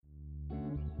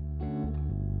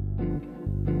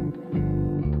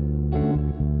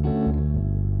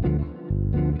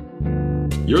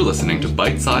You're listening to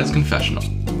Bite Size Confessional,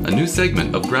 a new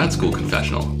segment of Grad School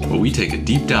Confessional, where we take a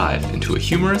deep dive into a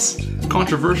humorous,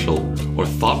 controversial, or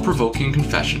thought-provoking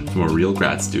confession from a real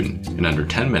grad student in under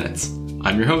 10 minutes.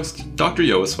 I'm your host, Dr.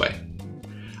 Yo Asway.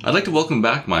 I'd like to welcome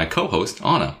back my co-host,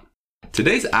 Anna.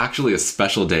 Today's actually a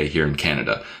special day here in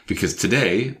Canada, because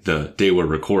today, the day we're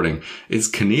recording, is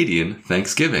Canadian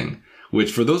Thanksgiving,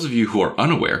 which for those of you who are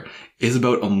unaware, is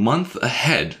about a month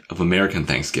ahead of American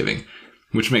Thanksgiving,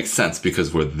 which makes sense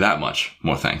because we're that much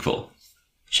more thankful.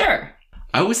 Sure.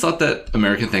 I always thought that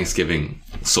American Thanksgiving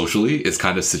socially is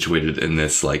kind of situated in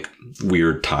this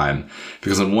weird time,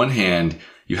 because on one hand,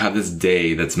 you have this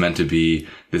day that's meant to be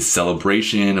this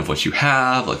celebration of what you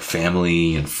have, like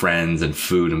family and friends and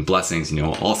food and blessings,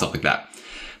 all stuff like that.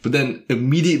 But then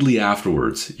immediately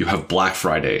afterwards, you have Black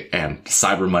Friday and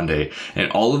Cyber Monday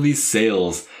and all of these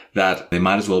sales that they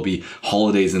might as well be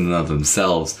holidays in and of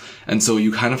themselves. And so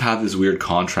you kind of have this weird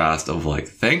contrast of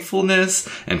thankfulness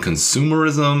and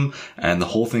consumerism, and the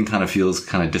whole thing kind of feels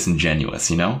kind of disingenuous,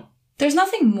 There's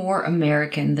nothing more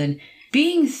American than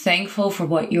being thankful for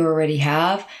what you already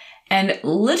have and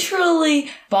literally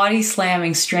body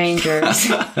slamming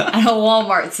strangers at a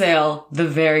Walmart sale the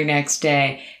very next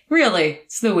day. Really,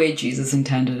 it's the way Jesus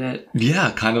intended it.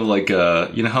 Yeah, kind of like,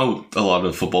 how a lot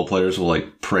of football players will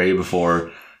pray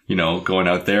before, going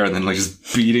out there and then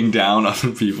just beating down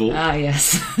other people. Ah,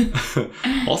 yes.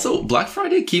 Also, Black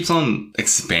Friday keeps on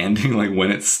expanding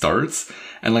when it starts.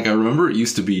 And I remember it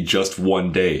used to be just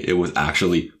one day. It was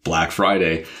actually Black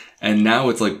Friday. And now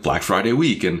it's Black Friday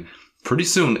week. And pretty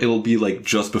soon it'll be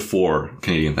just before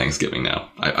Canadian Thanksgiving now.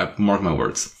 I mark my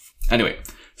words. Anyway,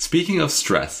 speaking of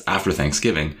stress after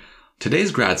Thanksgiving,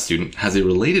 today's grad student has a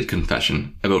related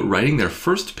confession about writing their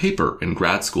first paper in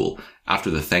grad school after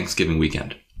the Thanksgiving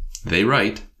weekend. They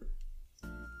write,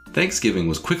 "Thanksgiving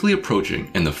was quickly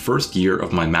approaching in the first year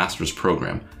of my master's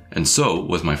program, and so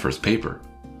was my first paper.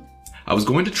 I was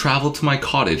going to travel to my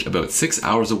cottage about 6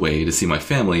 hours away to see my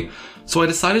family, so I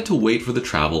decided to wait for the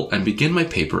travel and begin my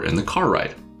paper in the car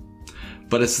ride.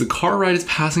 But as the car ride is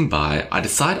passing by, I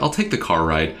decide I'll take the car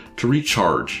ride to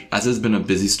recharge, as it has been a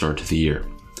busy start to the year.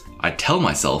 I tell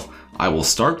myself I will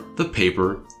start the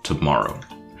paper tomorrow.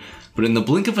 But in the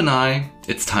blink of an eye,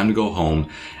 it's time to go home,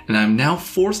 and I'm now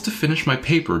forced to finish my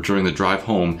paper during the drive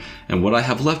home and what I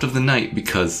have left of the night,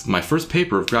 because my first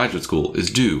paper of graduate school is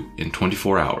due in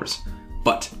 24 hours.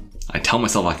 But I tell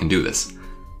myself I can do this.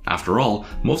 After all,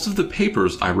 most of the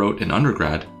papers I wrote in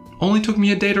undergrad only took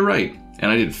me a day to write,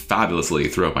 and I did fabulously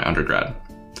throughout my undergrad.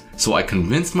 So I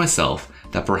convinced myself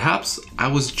that perhaps I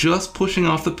was just pushing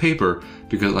off the paper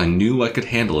because I knew I could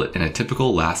handle it in a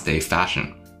typical last day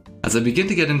fashion. As I begin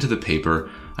to get into the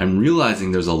paper, I'm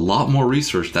realizing there's a lot more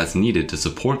research that's needed to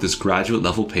support this graduate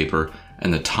level paper,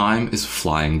 and the time is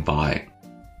flying by.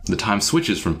 The time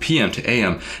switches from PM to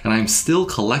AM, and I'm still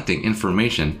collecting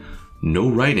information. No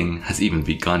writing has even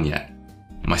begun yet.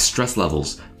 My stress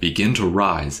levels begin to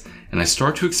rise, and I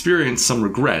start to experience some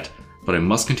regret, but I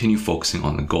must continue focusing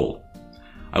on the goal.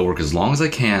 I work as long as I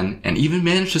can, and even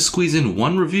manage to squeeze in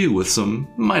one review with some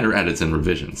minor edits and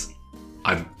revisions.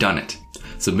 I've done it.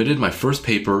 Submitted my first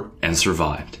paper and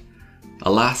survived.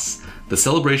 Alas, the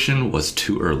celebration was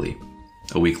too early.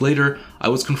 A week later, I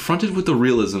was confronted with the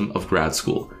realism of grad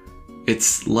school.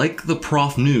 It's like the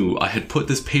prof knew I had put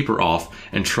this paper off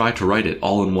and tried to write it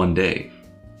all in one day.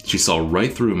 She saw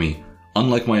right through me,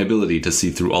 unlike my ability to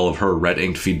see through all of her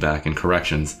red-inked feedback and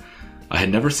corrections. I had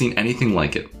never seen anything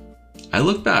like it. I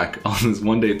look back on this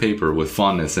one-day paper with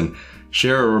fondness and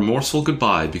share a remorseful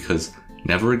goodbye, because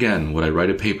never again would I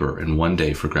write a paper in one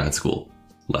day for grad school.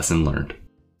 Lesson learned.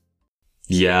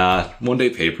 Yeah, one-day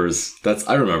papers.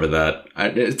 I remember that.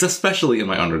 It's especially in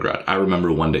my undergrad. I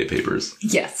remember one-day papers.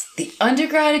 Yes, the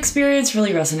undergrad experience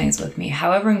really resonates with me.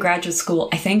 However, in graduate school,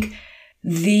 I think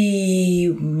the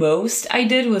most I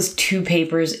did was 2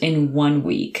 papers in 1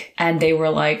 week. And they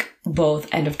were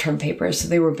both end-of-term papers, so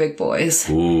they were big boys.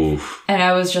 Ooh. And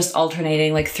I was just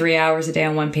alternating 3 hours a day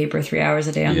on one paper, 3 hours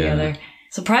a day on the other.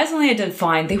 Surprisingly, I did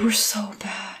fine. They were so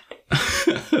bad.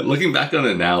 Looking back on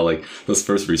it now, those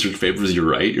first research papers you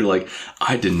write, you're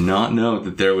I did not know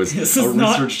that there was a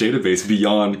research database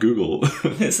beyond Google.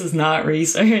 This is not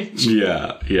research.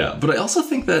 Yeah. But I also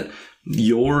think that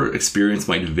your experience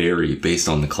might vary based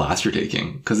on the class you're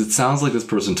taking, because it sounds like this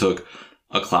person took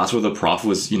a class where the prof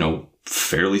was,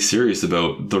 fairly serious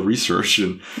about the research.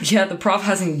 And yeah, the prof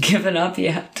hasn't given up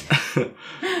yet.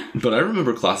 But I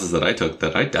remember classes that I took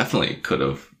that I definitely could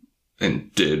have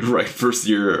and did write first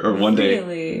year or one day.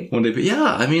 Really? One day.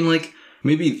 Yeah, I mean,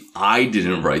 maybe I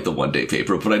didn't write the one day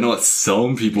paper, but I know that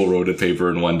some people wrote a paper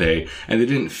in one day and they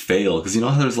didn't fail. Because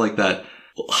how there's that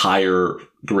higher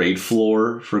grade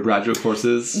floor for graduate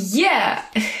courses? Yeah.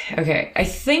 Okay. I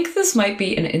think this might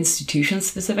be an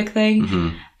institution-specific thing.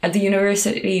 Mm-hmm. At the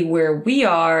university where we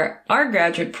are, our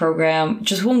graduate program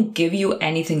just won't give you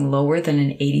anything lower than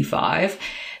an 85.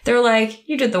 They're like,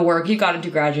 you did the work, you got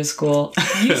into graduate school,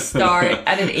 you start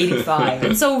at an 85.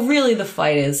 And so really the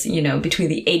fight is, between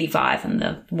the 85 and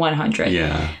the 100.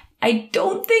 Yeah. I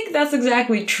don't think that's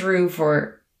exactly true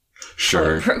for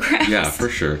other programs. Yeah, for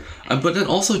sure. But then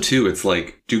also, too, it's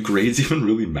like, do grades even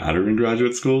really matter in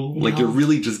graduate school? No. Like, you're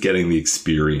really just getting the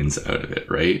experience out of it,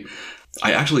 right?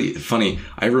 I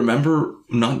remember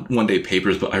not one day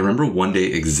papers, but I remember one day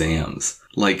exams.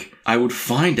 Like, I would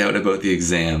find out about the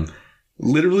exam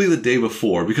literally the day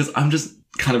before because I'm just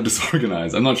kind of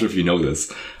disorganized. I'm not sure if you know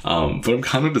this, but I'm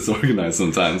kind of disorganized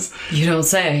sometimes. You don't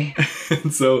say.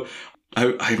 And so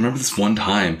I remember this one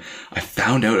time I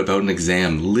found out about an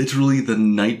exam literally the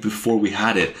night before we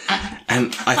had it.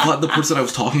 And I thought the person I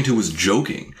was talking to was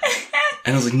joking.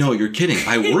 And I was like, no, you're kidding.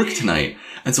 I work tonight.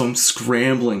 And so I'm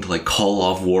scrambling to like call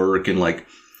off work and like,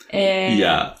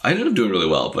 yeah, I ended up doing really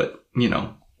well, but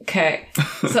Okay.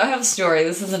 So I have a story.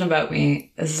 This isn't about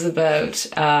me. This is about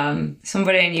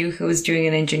somebody I knew who was doing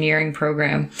an engineering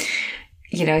program.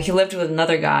 He lived with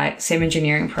another guy, same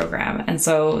engineering program. And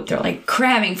so they're like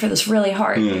cramming for this really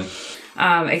hard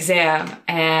exam.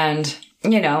 And,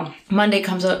 Monday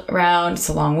comes around. It's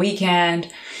a long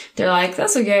weekend. They're like,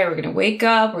 that's okay. We're going to wake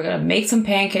up. We're going to make some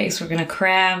pancakes. We're going to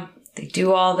cram. They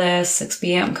do all this. 6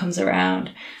 p.m. comes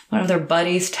around. One of their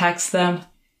buddies texts them,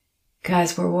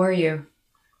 guys, where were you?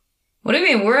 What do you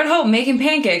mean? We're at home making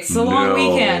pancakes. It's a long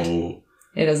weekend.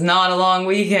 It is not a long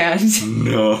weekend.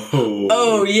 No.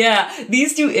 Oh, yeah.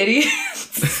 These two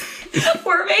idiots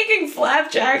were making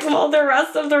flapjacks while the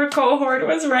rest of their cohort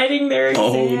was writing their exam.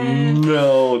 Oh,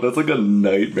 no. That's like a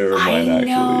nightmare of mine,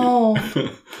 actually. I know.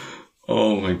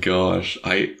 Oh, my gosh.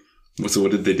 So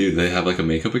what did they do? Did they have like a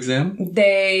makeup exam?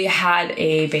 They had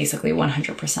a basically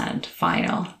 100%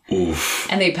 final. Oof.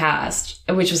 And they passed,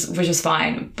 which was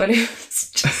fine. But it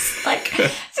was just like,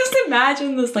 just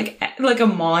imagine this like a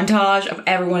montage of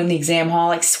everyone in the exam hall,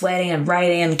 like sweating and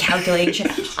writing and calculating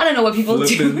shit. I don't know what people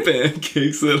Flipping do.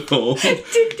 pancakes at home.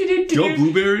 You want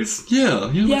blueberries?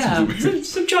 Yeah.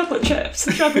 Some chocolate chips.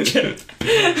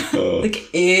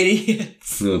 Like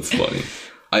idiots. That's funny.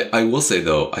 I will say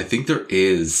though, I think there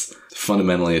is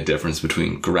fundamentally a difference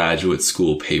between graduate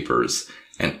school papers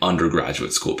and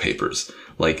undergraduate school papers.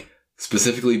 Like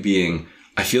specifically being,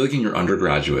 I feel like in your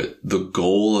undergraduate, the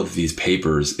goal of these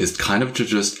papers is kind of to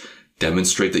just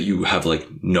demonstrate that you have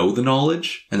know the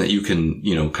knowledge and that you can,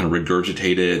 kind of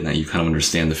regurgitate it and that you kind of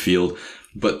understand the field.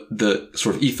 But the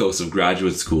sort of ethos of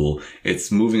graduate school,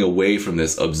 it's moving away from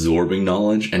this absorbing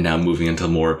knowledge and now moving into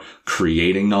more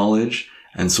creating knowledge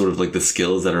and sort of the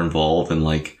skills that are involved in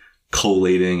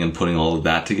collating and putting all of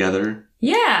that together.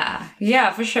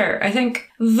 Yeah, for sure. I think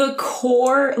the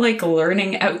core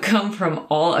learning outcome from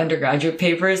all undergraduate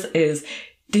papers is,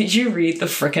 did you read the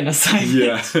frickin' assignment?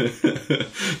 Yeah.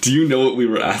 Do you know what we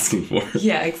were asking for?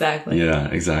 Yeah, exactly. Yeah,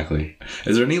 exactly.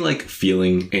 Is there any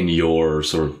feeling in your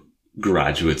sort of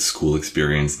graduate school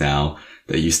experience now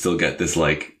that you still get this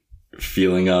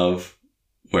feeling of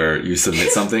where you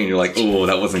submit something and you're like, oh,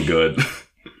 that wasn't good?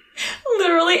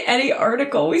 Literally any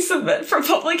article we submit for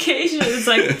publication is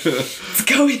it's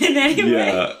going in anyway.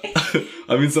 Yeah.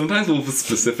 I mean, sometimes we'll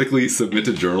specifically submit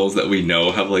to journals that we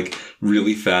know have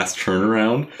really fast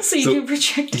turnaround. So you get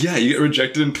rejected. Yeah, you get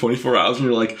rejected in 24 hours and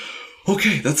you're like,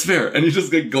 okay, that's fair. And you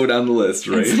just go down the list,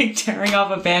 right? It's like tearing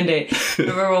off a Band-Aid. I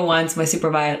remember once my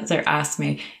supervisor asked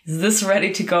me, is this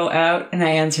ready to go out? And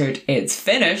I answered, it's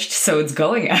finished, so it's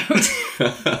going out.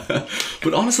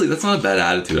 But honestly, that's not a bad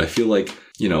attitude. I feel like,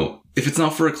 if it's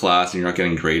not for a class and you're not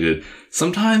getting graded,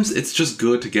 sometimes it's just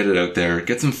good to get it out there,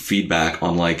 get some feedback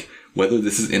on whether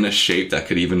this is in a shape that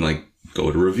could even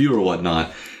go to review or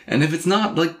whatnot. And if it's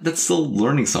not, that's still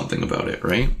learning something about it,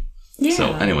 right? Yeah.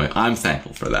 So anyway, I'm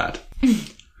thankful for that.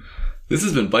 This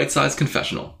has been Bite Size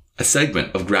Confessional, a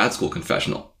segment of Grad School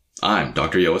Confessional. I'm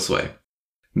Dr. Yoasway.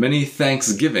 Many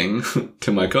Thanksgiving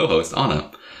to my co-host,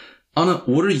 Anna. Anna,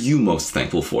 what are you most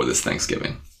thankful for this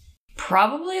Thanksgiving?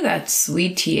 Probably that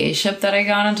sweet TA ship that I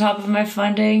got on top of my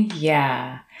funding.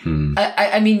 Yeah.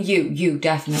 I mean, you,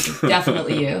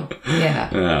 definitely you.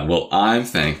 Yeah. Well, I'm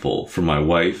thankful for my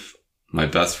wife, my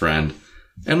best friend,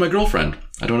 and my girlfriend.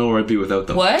 I don't know where I'd be without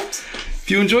them. What? If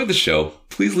you enjoyed the show,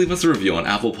 please leave us a review on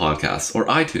Apple Podcasts or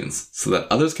iTunes so that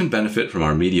others can benefit from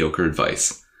our mediocre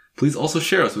advice. Please also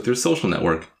share us with your social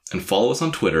network and follow us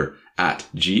on Twitter at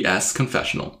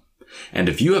GSConfessional. And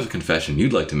if you have a confession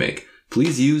you'd like to make,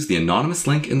 please use the anonymous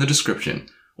link in the description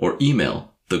or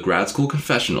email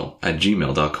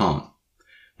thegradschoolconfessional@gmail.com.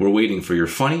 We're waiting for your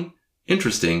funny,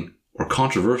 interesting, or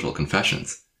controversial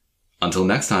confessions. Until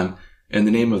next time, in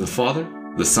the name of the Father,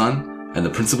 the Son, and the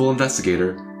Principal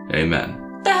Investigator, amen.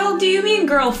 The hell do you mean,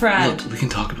 girlfriend? Look, we can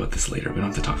talk about this later. We don't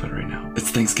have to talk about it right now.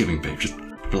 It's Thanksgiving, babe. Just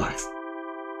relax.